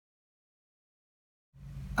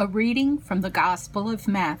A reading from the Gospel of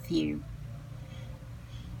Matthew.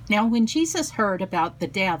 Now when Jesus heard about the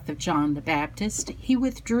death of John the Baptist, he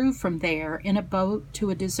withdrew from there in a boat to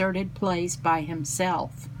a deserted place by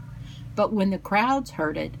himself. But when the crowds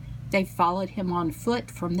heard it, they followed him on foot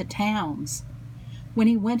from the towns. When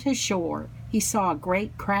he went ashore, he saw a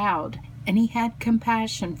great crowd, and he had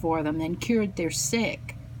compassion for them and cured their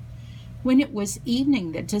sick. When it was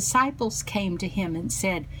evening, the disciples came to him and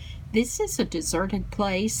said, "This is a deserted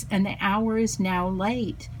place, and the hour is now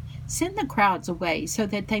late. Send the crowds away so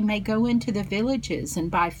that they may go into the villages and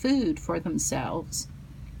buy food for themselves."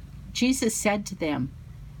 Jesus said to them,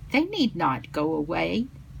 "They need not go away.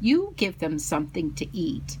 You give them something to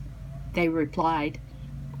eat." They replied,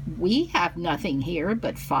 "We have nothing here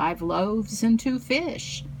but 5 loaves and 2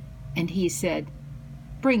 fish." And he said,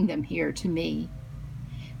 "Bring them here to me."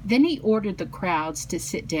 Then he ordered the crowds to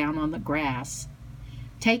sit down on the grass.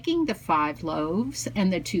 Taking the 5 loaves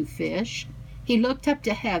and the 2 fish, he looked up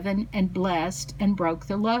to heaven and blessed and broke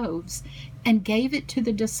the loaves and gave it to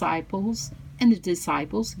the disciples, and the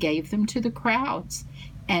disciples gave them to the crowds,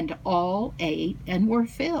 and all ate and were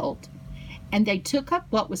filled. And they took up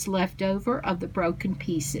what was left over of the broken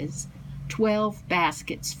pieces, 12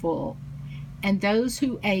 baskets full. And those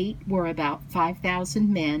who ate were about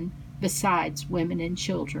 5,000 men, besides women and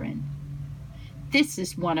children. This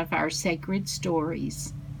is one of our sacred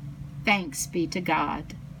stories. Thanks be to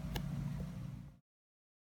God.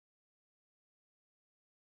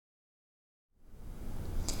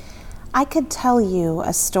 I could tell you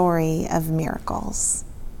a story of miracles,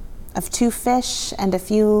 of 2 fish and a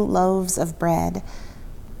few loaves of bread,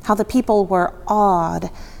 how the people were awed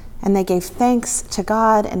and they gave thanks to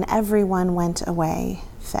God and everyone went away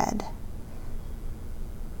fed.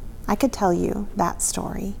 I could tell you that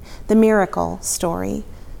story, the miracle story,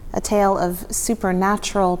 a tale of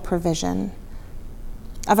supernatural provision,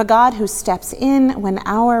 of a God who steps in when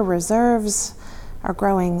our reserves are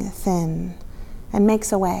growing thin and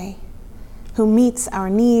makes a way, who meets our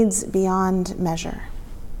needs beyond measure.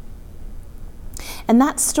 And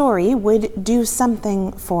that story would do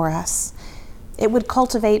something for us. It would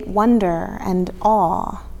cultivate wonder and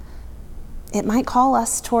awe. It might call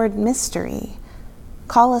us toward mystery,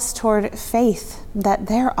 call us toward faith that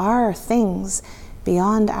there are things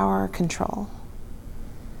beyond our control.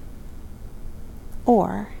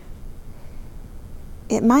 Or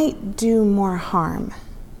it might do more harm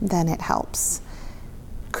than it helps,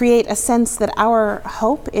 create a sense that our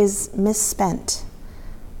hope is misspent,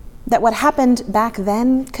 that what happened back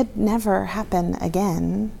then could never happen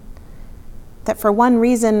again, that for one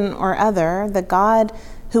reason or other, the God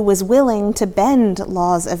who was willing to bend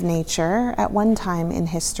laws of nature at one time in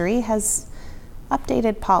history has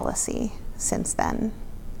updated policy since then.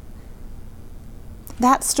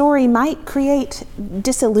 That story might create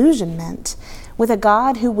disillusionment with a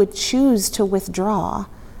God who would choose to withdraw,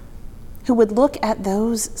 who would look at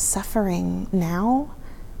those suffering now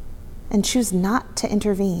and choose not to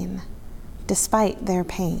intervene despite their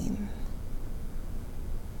pain.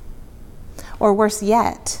 Or worse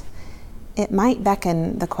yet, it might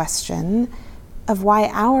beckon the question of why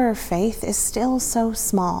our faith is still so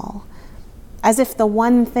small, as if the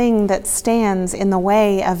one thing that stands in the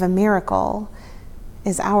way of a miracle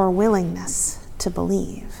is our willingness to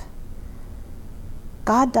believe.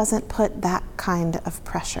 God doesn't put that kind of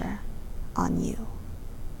pressure on you.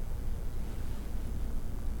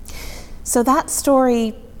 So that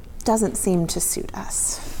story doesn't seem to suit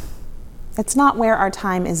us. It's not where our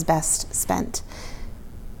time is best spent.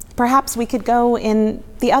 Perhaps we could go in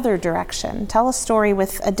the other direction, tell a story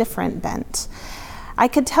with a different bent. I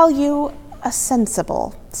could tell you a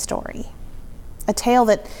sensible story, a tale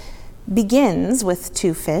that begins with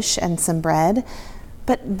 2 fish and some bread,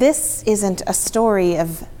 but this isn't a story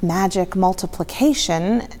of magic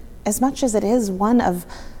multiplication as much as it is one of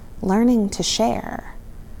learning to share.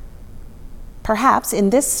 Perhaps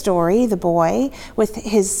in this story, the boy, with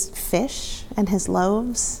his fish and his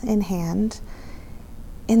loaves in hand,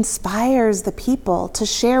 inspires the people to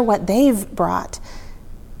share what they've brought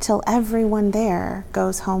till everyone there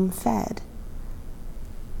goes home fed.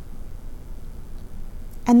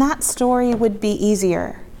 And that story would be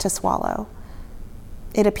easier to swallow.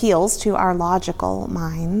 It appeals to our logical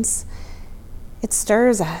minds. It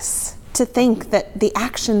stirs us to think that the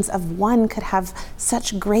actions of one could have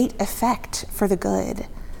such great effect for the good.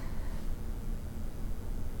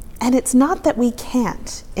 And it's not that we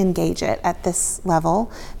can't engage it at this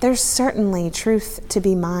level. There's certainly truth to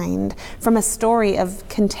be mined from a story of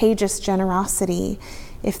contagious generosity,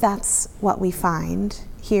 if that's what we find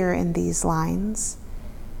here in these lines.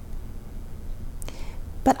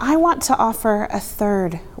 But I want to offer a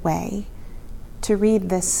third way to read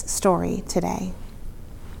this story today.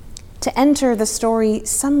 To enter the story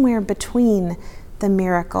somewhere between the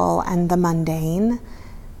miracle and the mundane,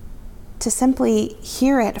 to simply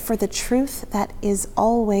hear it for the truth that is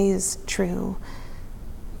always true,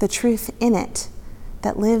 the truth in it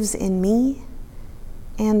that lives in me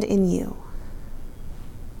and in you.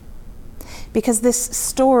 Because this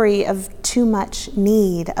story of too much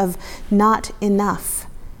need, of not enough,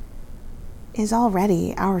 is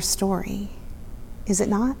already our story, is it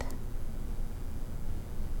not?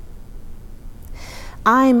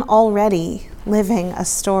 I'm already living a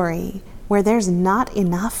story where there's not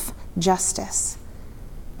enough justice,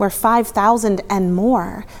 where 5,000 and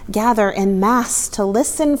more gather en masse to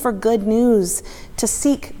listen for good news, to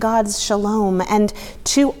seek God's shalom, and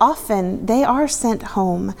too often they are sent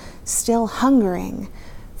home still hungering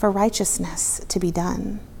for righteousness to be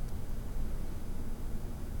done.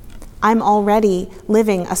 I'm already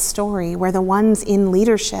living a story where the ones in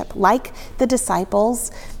leadership, like the disciples,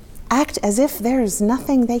 act as if there's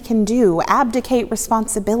nothing they can do, abdicate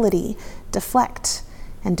responsibility, deflect,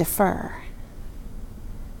 and defer.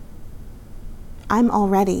 I'm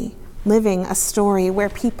already living a story where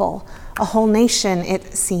people, a whole nation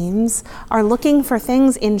it seems, are looking for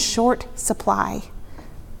things in short supply.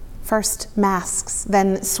 First masks,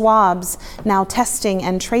 then swabs, now testing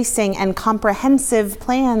and tracing and comprehensive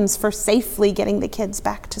plans for safely getting the kids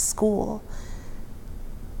back to school.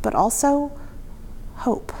 But also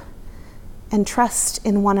hope and trust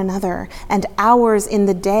in one another and hours in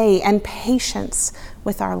the day and patience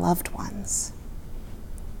with our loved ones.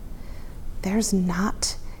 There's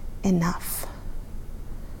not enough.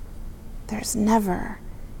 There's never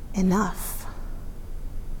enough.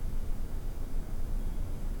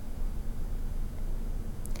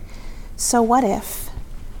 So what if,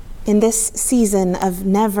 in this season of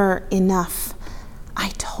never enough, I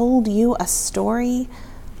told you a story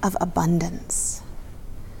of abundance?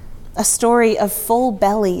 A story of full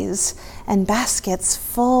bellies and baskets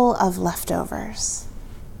full of leftovers?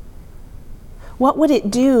 What would it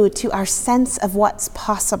do to our sense of what's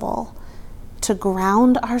possible to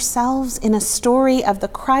ground ourselves in a story of the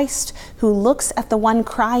Christ who looks at the one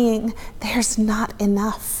crying, "There's not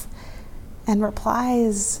enough," and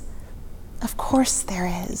replies, "Of course there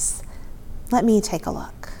is. Let me take a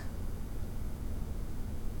look."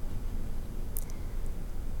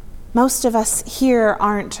 Most of us here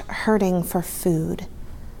aren't hurting for food.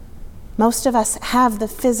 Most of us have the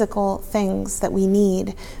physical things that we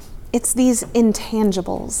need. It's these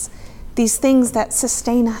intangibles, these things that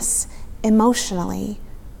sustain us emotionally,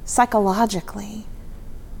 psychologically,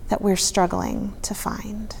 that we're struggling to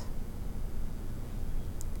find.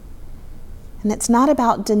 And it's not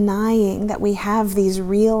about denying that we have these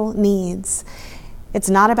real needs. It's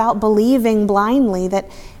not about believing blindly that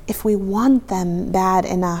if we want them bad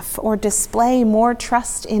enough or display more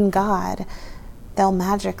trust in God, they'll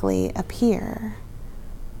magically appear.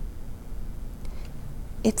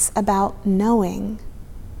 It's about knowing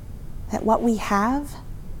that what we have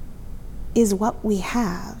is what we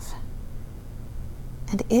have,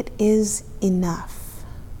 and it is enough.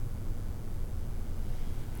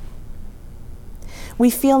 We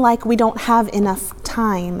feel like we don't have enough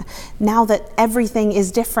time now that everything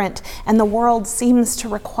is different and the world seems to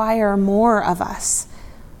require more of us.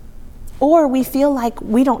 Or we feel like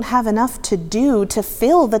we don't have enough to do to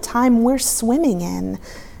fill the time we're swimming in.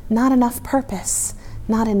 Not enough purpose,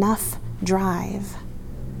 not enough drive.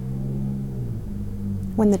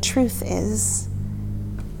 When the truth is,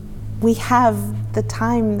 we have the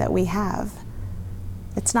time that we have.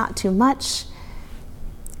 It's not too much.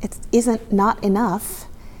 It isn't not enough.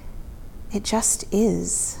 It just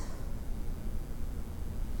is.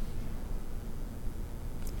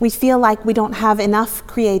 We feel like we don't have enough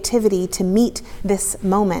creativity to meet this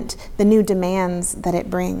moment, the new demands that it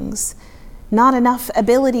brings. Not enough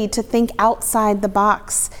ability to think outside the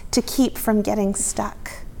box, to keep from getting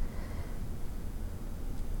stuck.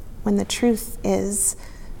 When the truth is,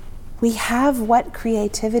 we have what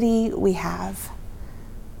creativity we have.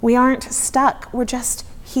 We aren't stuck, we're just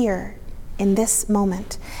here in this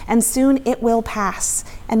moment, and soon it will pass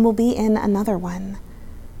and we'll be in another one.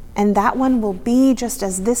 And that one will be just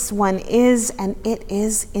as this one is, and it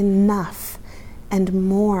is enough and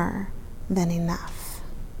more than enough.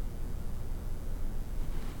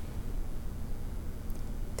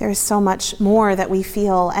 There is so much more that we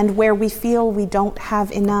feel, and where we feel we don't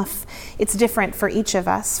have enough, it's different for each of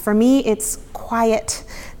us. For me, it's quiet.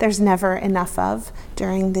 There's never enough of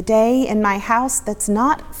during the day in my house that's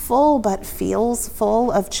not full but feels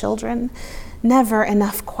full of children. Never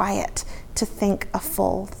enough quiet to think a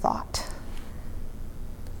full thought.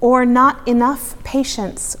 Or not enough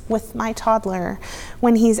patience with my toddler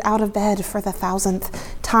when he's out of bed for the 1,000th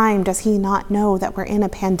time. Does he not know that we're in a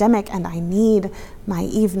pandemic and I need my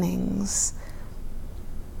evenings?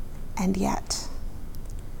 And yet,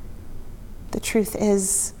 the truth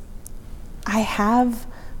is, I have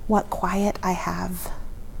what quiet I have.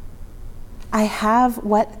 I have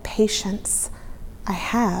what patience I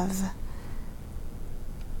have.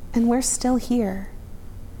 And we're still here.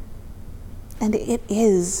 And it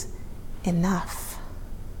is enough.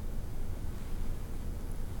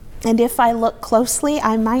 And if I look closely,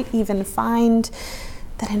 I might even find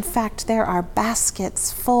that in fact there are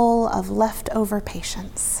baskets full of leftover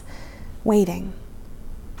patience waiting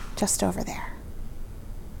just over there.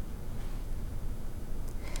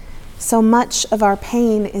 So much of our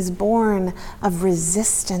pain is born of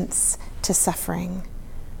resistance to suffering.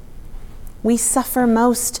 We suffer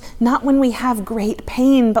most not when we have great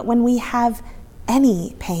pain, but when we have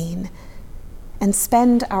any pain and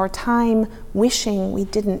spend our time wishing we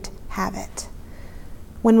didn't have it.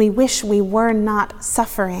 When we wish we were not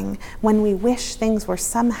suffering, when we wish things were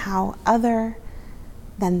somehow other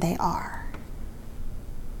than they are.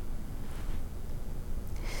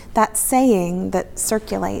 That saying that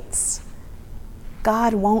circulates,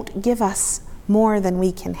 God won't give us more than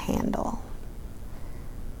we can handle.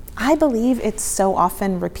 I believe it's so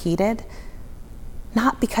often repeated,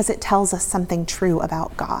 not because it tells us something true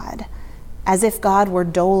about God, as if God were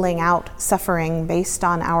doling out suffering based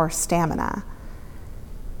on our stamina,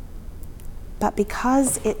 but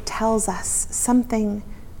because it tells us something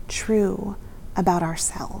true about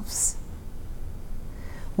ourselves.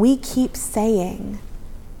 We keep saying,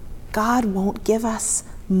 God won't give us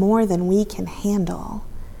more than we can handle,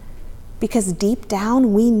 because deep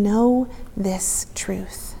down we know this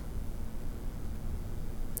truth,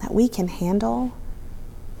 that we can handle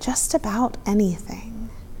just about anything.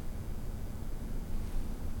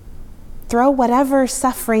 Throw whatever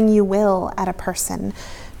suffering you will at a person,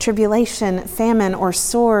 tribulation, famine, or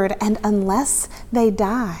sword, and unless they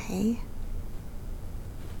die,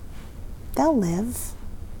 they'll live.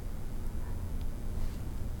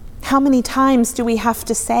 How many times do we have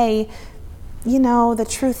to say, you know, the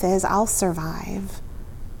truth is I'll survive,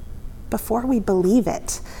 before we believe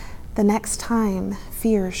it the next time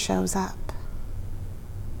fear shows up?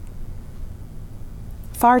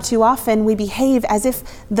 Far too often we behave as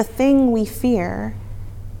if the thing we fear,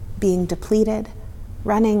 being depleted,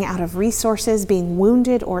 running out of resources, being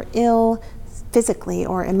wounded or ill, physically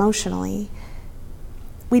or emotionally,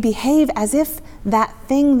 we behave as if that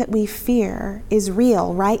thing that we fear is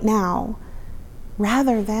real right now,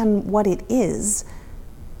 rather than what it is,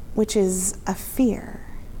 which is a fear.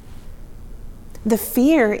 The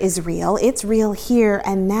fear is real. It's real here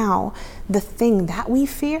and now. The thing that we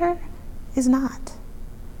fear is not.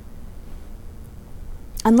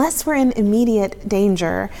 Unless we're in immediate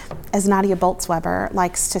danger, as Nadia Boltzweber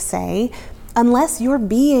likes to say, unless you're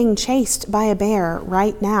being chased by a bear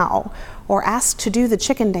right now, or asked to do the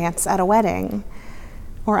chicken dance at a wedding,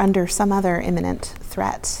 or under some other imminent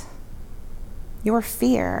threat, your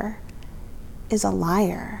fear is a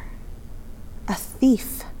liar, a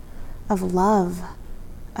thief of love,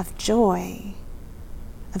 of joy,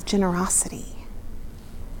 of generosity.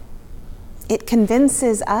 It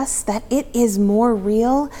convinces us that it is more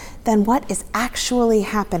real than what is actually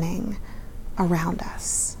happening around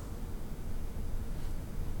us.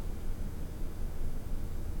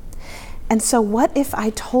 And so what if I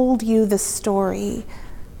told you the story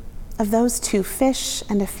of those 2 fish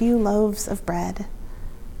and a few loaves of bread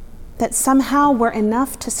that somehow were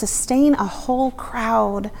enough to sustain a whole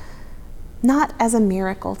crowd, not as a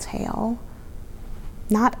miracle tale,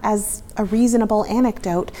 not as a reasonable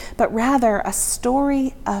anecdote, but rather a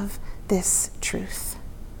story of this truth,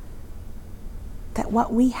 that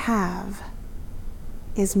what we have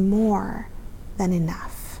is more than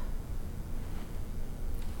enough?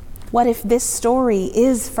 What if this story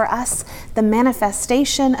is for us the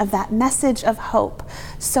manifestation of that message of hope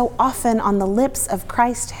so often on the lips of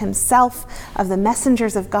Christ himself, of the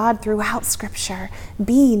messengers of God throughout Scripture?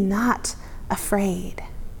 Be not afraid.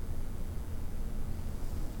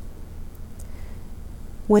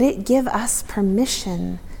 Would it give us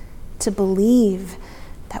permission to believe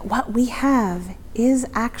that what we have is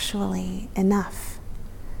actually enough?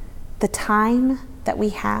 The time that we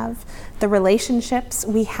have, the relationships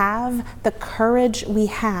we have, the courage we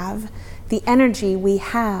have, the energy we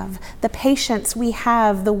have, the patience we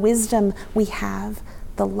have, the wisdom we have,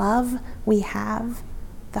 the love we have,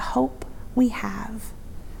 the hope we have,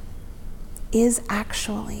 is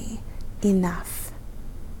actually enough.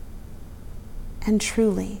 and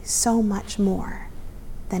truly so much more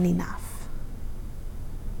than enough.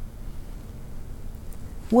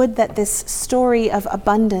 Would that this story of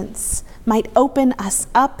abundance might open us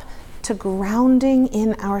up to grounding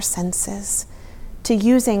in our senses, to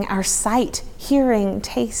using our sight, hearing,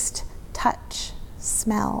 taste, touch,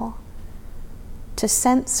 smell, to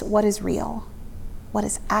sense what is real, what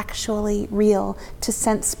is actually real, to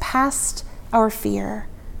sense past our fear.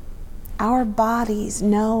 Our bodies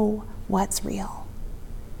know what's real.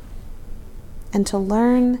 And to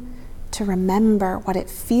learn to remember what it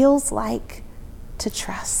feels like to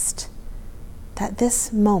trust that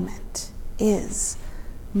this moment is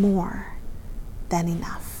more than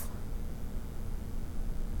enough.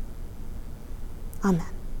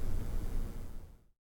 Amen.